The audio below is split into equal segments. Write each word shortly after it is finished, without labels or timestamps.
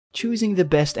Choosing the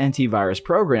best antivirus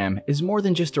program is more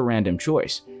than just a random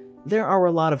choice. There are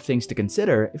a lot of things to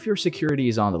consider if your security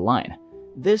is on the line.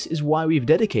 This is why we've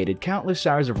dedicated countless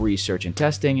hours of research and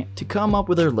testing to come up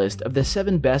with our list of the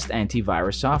 7 best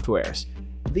antivirus softwares.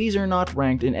 These are not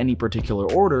ranked in any particular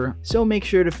order, so make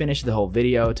sure to finish the whole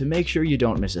video to make sure you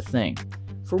don't miss a thing.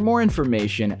 For more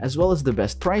information, as well as the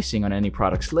best pricing on any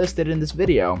products listed in this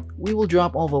video, we will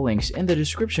drop all the links in the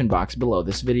description box below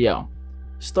this video.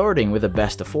 Starting with the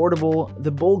best affordable,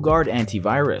 the BullGuard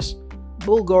Antivirus.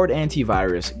 BullGuard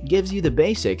Antivirus gives you the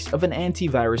basics of an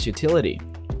antivirus utility.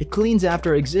 It cleans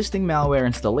after existing malware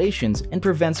installations and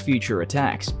prevents future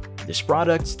attacks. This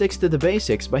product sticks to the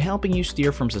basics by helping you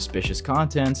steer from suspicious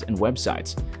contents and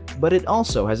websites, but it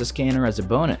also has a scanner as a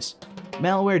bonus.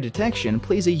 Malware detection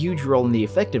plays a huge role in the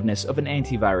effectiveness of an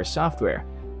antivirus software.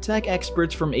 Tech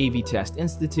experts from AV Test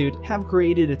Institute have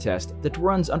created a test that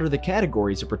runs under the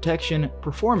categories of protection,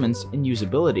 performance, and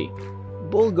usability.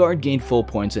 BullGuard gained full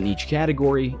points on each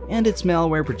category, and its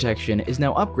malware protection is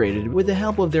now upgraded with the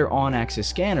help of their on-axis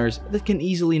scanners that can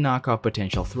easily knock off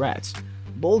potential threats.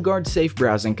 BullGuard's safe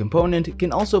browsing component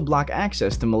can also block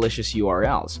access to malicious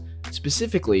URLs.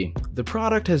 Specifically, the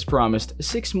product has promised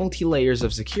 6 multi-layers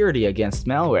of security against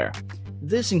malware.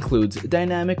 This includes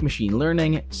dynamic machine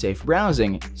learning, safe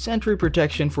browsing, sentry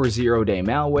protection for zero-day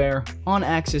malware,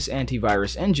 on-axis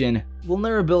antivirus engine,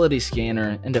 vulnerability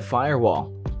scanner, and a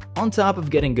firewall. On top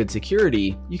of getting good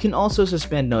security, you can also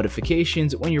suspend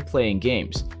notifications when you're playing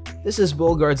games. This is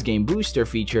BullGuard's Game Booster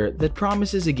feature that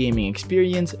promises a gaming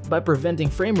experience by preventing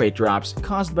frame rate drops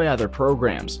caused by other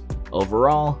programs.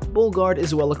 Overall, BullGuard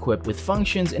is well equipped with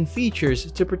functions and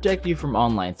features to protect you from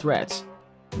online threats.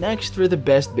 Next, for the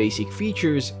best basic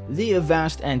features, the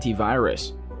Avast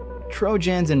Antivirus.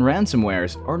 Trojans and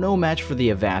ransomwares are no match for the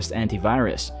Avast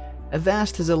Antivirus.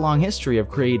 Avast has a long history of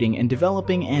creating and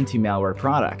developing anti-malware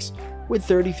products. With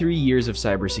 33 years of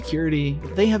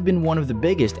cybersecurity, they have been one of the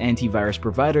biggest antivirus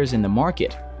providers in the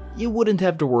market. You wouldn't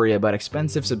have to worry about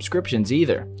expensive subscriptions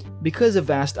either, because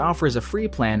Avast offers a free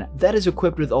plan that is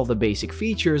equipped with all the basic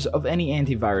features of any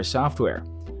antivirus software.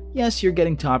 Yes, you're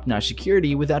getting top-notch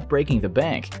security without breaking the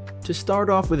bank. To start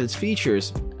off with its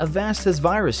features, Avast has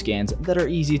virus scans that are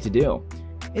easy to do.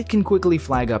 It can quickly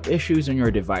flag up issues on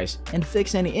your device and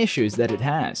fix any issues that it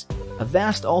has.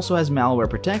 Avast also has malware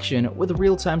protection with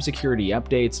real-time security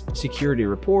updates, security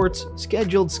reports,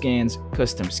 scheduled scans,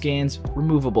 custom scans,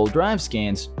 removable drive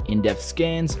scans, in-depth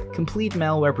scans, complete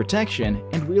malware protection,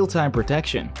 and real-time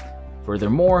protection.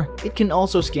 Furthermore, it can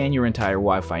also scan your entire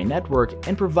Wi-Fi network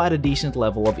and provide a decent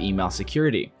level of email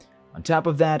security. On top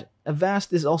of that,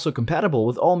 Avast is also compatible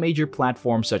with all major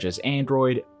platforms such as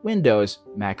Android, Windows,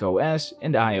 Mac OS,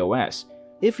 and iOS.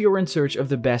 If you're in search of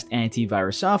the best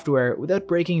antivirus software without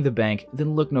breaking the bank,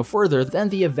 then look no further than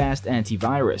the Avast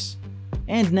Antivirus.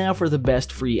 And now for the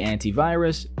best free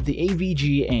antivirus, the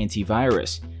AVG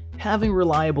Antivirus. Having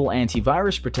reliable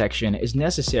antivirus protection is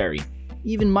necessary.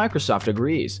 Even Microsoft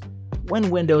agrees.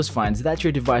 When Windows finds that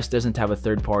your device doesn't have a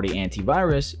third-party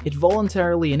antivirus, it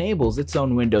voluntarily enables its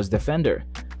own Windows Defender.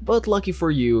 But lucky for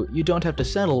you, you don't have to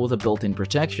settle with a built-in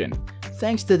protection.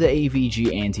 Thanks to the AVG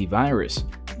Antivirus,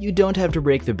 you don't have to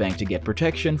break the bank to get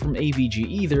protection from AVG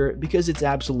either because it's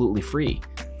absolutely free.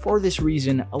 For this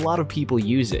reason, a lot of people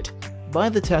use it. By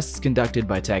the tests conducted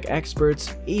by tech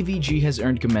experts, AVG has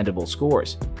earned commendable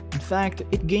scores. In fact,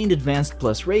 it gained Advanced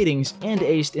Plus ratings and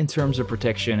aced in terms of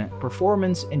protection,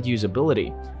 performance, and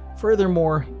usability.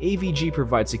 Furthermore, AVG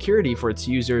provides security for its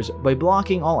users by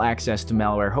blocking all access to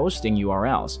malware hosting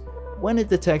URLs. When it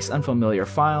detects unfamiliar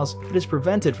files, it is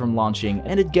prevented from launching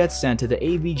and it gets sent to the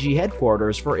AVG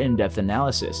headquarters for in-depth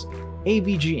analysis.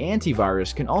 AVG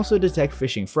Antivirus can also detect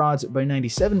phishing frauds by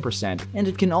 97%, and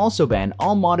it can also ban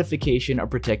all modification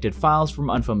of protected files from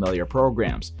unfamiliar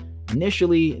programs.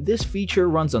 Initially, this feature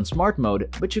runs on Smart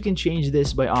Mode, but you can change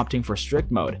this by opting for Strict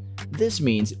Mode. This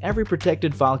means every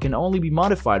protected file can only be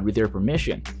modified with your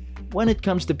permission. When it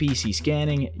comes to PC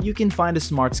scanning, you can find a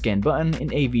Smart Scan button in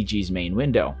AVG's main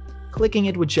window. Clicking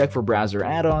it would check for browser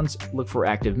add-ons, look for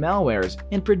active malwares,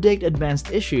 and predict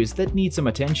advanced issues that need some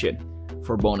attention.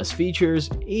 For bonus features,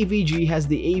 AVG has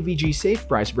the AVG Safe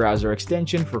Price browser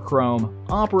extension for Chrome,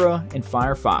 Opera, and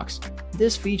Firefox.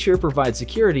 This feature provides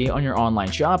security on your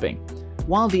online shopping.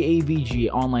 While the AVG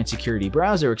Online Security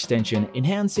Browser extension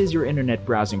enhances your internet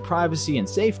browsing privacy and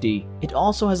safety, it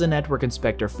also has a network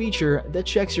inspector feature that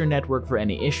checks your network for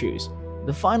any issues.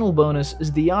 The final bonus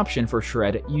is the option for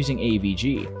Shred using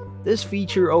AVG. This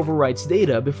feature overwrites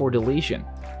data before deletion.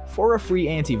 For a free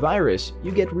antivirus,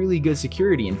 you get really good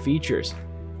security and features.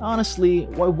 Honestly,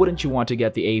 why wouldn't you want to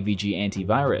get the AVG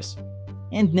Antivirus?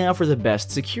 And now for the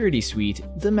best security suite,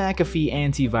 the McAfee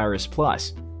Antivirus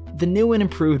Plus. The new and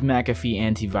improved McAfee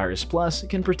Antivirus Plus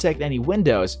can protect any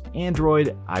Windows,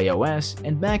 Android, iOS,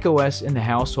 and macOS in the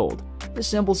household. This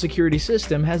simple security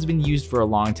system has been used for a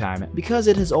long time because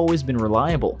it has always been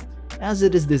reliable. As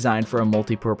it is designed for a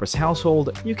multi-purpose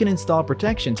household, you can install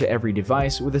protection to every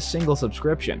device with a single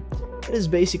subscription. It is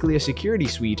basically a security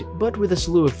suite, but with a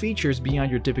slew of features beyond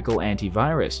your typical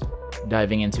antivirus.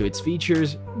 Diving into its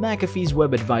features, McAfee's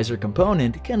Web Advisor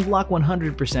component can block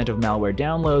 100% of malware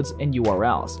downloads and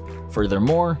URLs.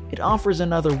 Furthermore, it offers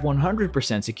another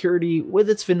 100% security with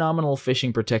its phenomenal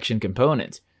phishing protection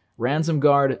component.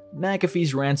 RansomGuard,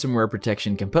 McAfee's ransomware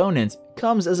protection component,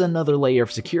 comes as another layer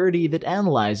of security that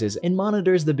analyzes and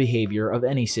monitors the behavior of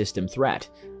any system threat.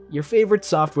 Your favorite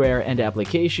software and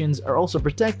applications are also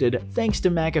protected thanks to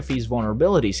McAfee's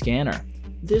vulnerability scanner.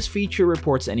 This feature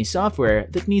reports any software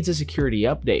that needs a security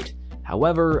update.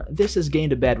 However, this has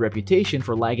gained a bad reputation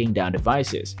for lagging down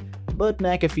devices. But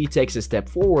McAfee takes a step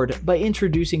forward by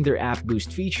introducing their App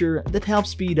Boost feature that helps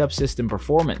speed up system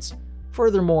performance.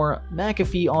 Furthermore,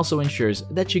 McAfee also ensures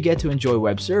that you get to enjoy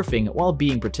web surfing while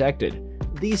being protected.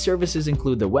 These services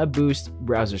include the Web Boost,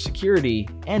 Browser Security,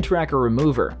 and Tracker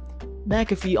Remover.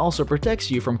 McAfee also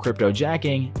protects you from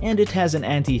cryptojacking, and it has an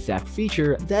anti-theft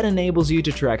feature that enables you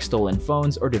to track stolen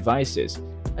phones or devices.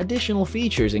 Additional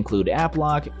features include App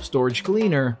Lock, Storage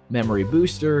Cleaner, Memory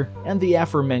Booster, and the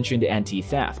aforementioned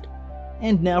anti-theft.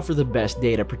 And now for the best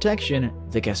data protection,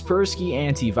 the Kaspersky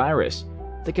Antivirus.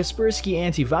 The Kaspersky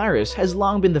Antivirus has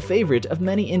long been the favorite of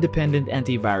many independent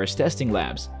antivirus testing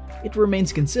labs. It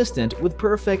remains consistent with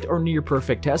perfect or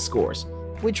near-perfect test scores,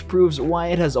 which proves why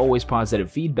it has always positive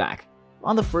feedback.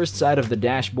 On the first side of the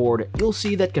dashboard, you'll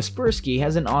see that Kaspersky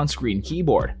has an on-screen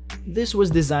keyboard. This was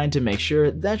designed to make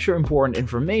sure that your important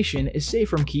information is safe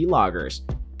from keyloggers.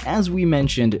 As we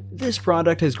mentioned, this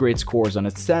product has great scores on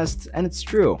its tests, and it's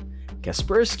true.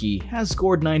 Kaspersky has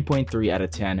scored 9.3 out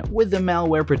of 10 with the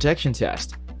malware protection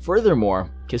test. Furthermore,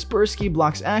 Kaspersky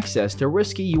blocks access to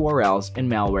risky URLs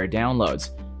and malware downloads.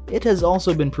 It has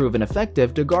also been proven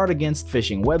effective to guard against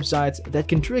phishing websites that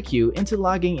can trick you into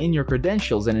logging in your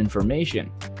credentials and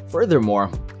information. Furthermore,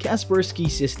 Kaspersky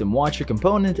System Watcher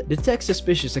component detects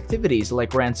suspicious activities like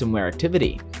ransomware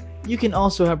activity. You can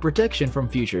also have protection from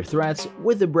future threats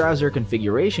with the browser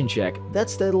configuration check that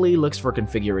steadily looks for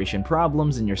configuration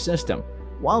problems in your system,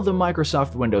 while the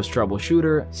Microsoft Windows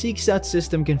troubleshooter seeks out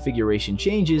system configuration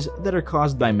changes that are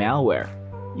caused by malware.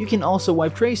 You can also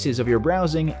wipe traces of your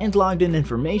browsing and logged-in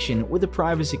information with the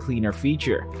Privacy Cleaner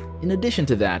feature. In addition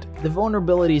to that, the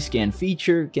Vulnerability Scan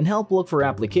feature can help look for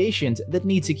applications that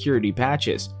need security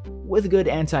patches. With good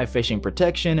anti-phishing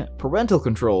protection, parental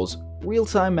controls,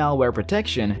 real-time malware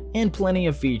protection, and plenty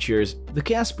of features, the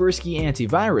Kaspersky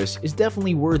Antivirus is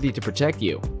definitely worthy to protect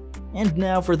you. And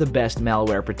now for the best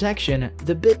malware protection,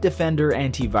 the Bitdefender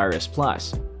Antivirus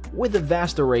Plus. With a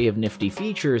vast array of nifty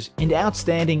features and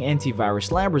outstanding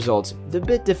antivirus lab results, the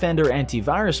Bitdefender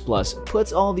Antivirus Plus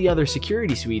puts all the other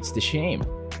security suites to shame.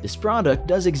 This product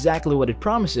does exactly what it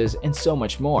promises and so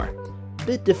much more.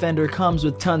 Bitdefender comes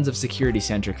with tons of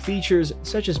security-centric features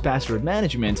such as password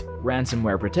management,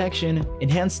 ransomware protection,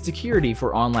 enhanced security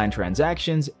for online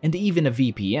transactions, and even a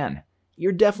VPN.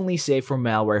 You're definitely safe from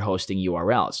malware hosting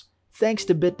URLs, thanks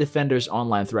to Bitdefender's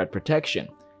online threat protection.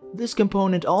 This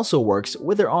component also works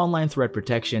with their online threat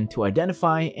protection to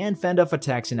identify and fend off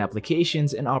attacks in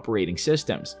applications and operating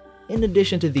systems. In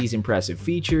addition to these impressive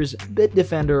features,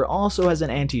 Bitdefender also has an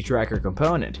anti-tracker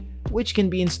component, which can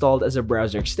be installed as a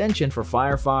browser extension for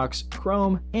Firefox,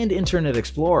 Chrome, and Internet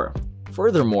Explorer.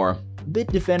 Furthermore,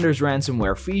 Bitdefender's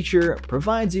ransomware feature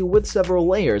provides you with several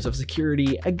layers of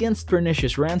security against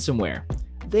pernicious ransomware.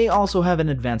 They also have an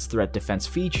advanced threat defense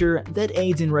feature that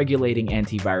aids in regulating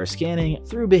antivirus scanning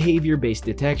through behavior-based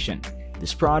detection.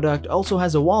 This product also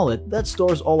has a wallet that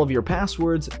stores all of your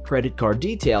passwords, credit card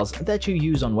details that you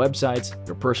use on websites,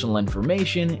 your personal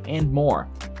information, and more.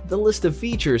 The list of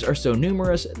features are so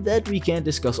numerous that we can't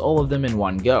discuss all of them in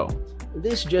one go.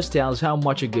 This just tells how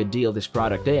much a good deal this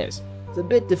product is. The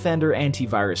Bitdefender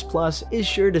Antivirus Plus is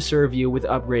sure to serve you with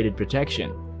upgraded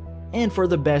protection. And for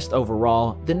the best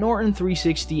overall, the Norton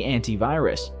 360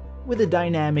 Antivirus. With a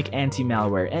dynamic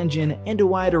anti-malware engine and a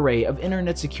wide array of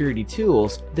internet security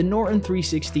tools, the Norton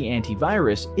 360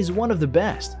 Antivirus is one of the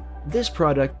best. This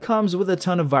product comes with a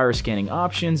ton of virus scanning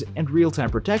options and real-time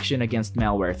protection against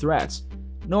malware threats.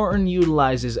 Norton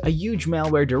utilizes a huge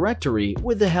malware directory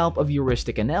with the help of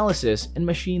heuristic analysis and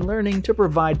machine learning to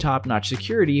provide top-notch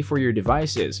security for your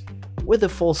devices. With a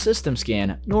full system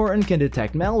scan, Norton can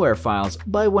detect malware files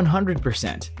by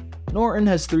 100%. Norton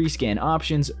has 3 scan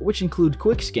options, which include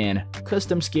Quick Scan,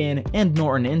 Custom Scan, and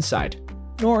Norton Insight.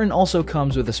 Norton also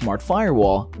comes with a smart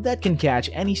firewall that can catch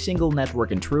any single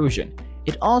network intrusion.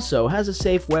 It also has a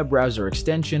safe web browser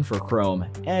extension for Chrome,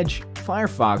 Edge,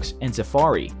 Firefox, and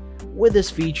Safari. With this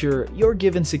feature, you're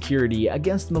given security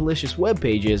against malicious web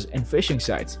pages and phishing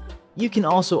sites. You can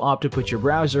also opt to put your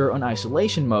browser on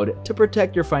isolation mode to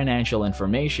protect your financial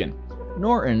information.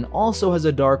 Norton also has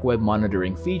a dark web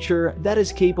monitoring feature that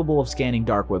is capable of scanning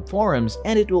dark web forums,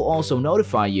 and it will also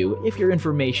notify you if your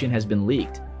information has been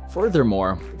leaked.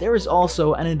 Furthermore, there is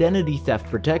also an identity theft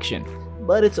protection,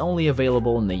 but it's only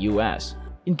available in the US.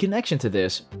 In connection to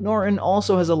this, Norton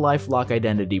also has a LifeLock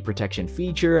identity protection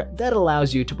feature that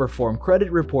allows you to perform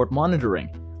credit report monitoring,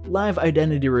 live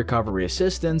identity recovery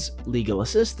assistance, legal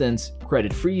assistance,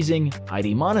 credit freezing,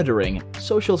 ID monitoring,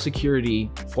 social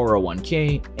security,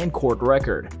 401k, and court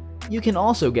record. You can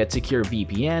also get secure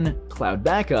VPN, cloud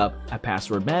backup, a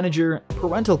password manager,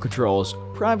 parental controls,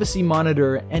 privacy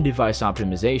monitor, and device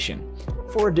optimization.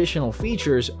 For additional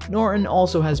features, Norton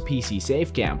also has PC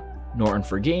SafeCam, Norton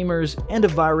for Gamers, and a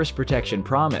virus protection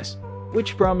promise,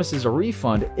 which promises a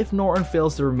refund if Norton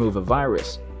fails to remove a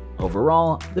virus.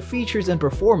 Overall, the features and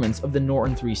performance of the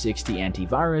Norton 360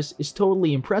 antivirus is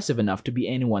totally impressive enough to be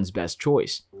anyone's best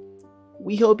choice.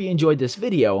 We hope you enjoyed this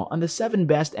video on the 7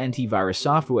 best antivirus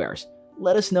softwares.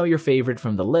 Let us know your favorite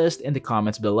from the list in the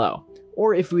comments below,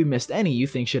 or if we missed any you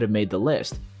think should have made the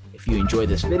list. If you enjoyed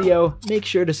this video, make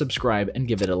sure to subscribe and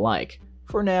give it a like.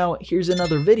 For now, here's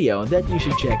another video that you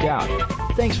should check out.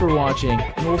 Thanks for watching,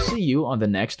 and we'll see you on the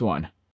next one.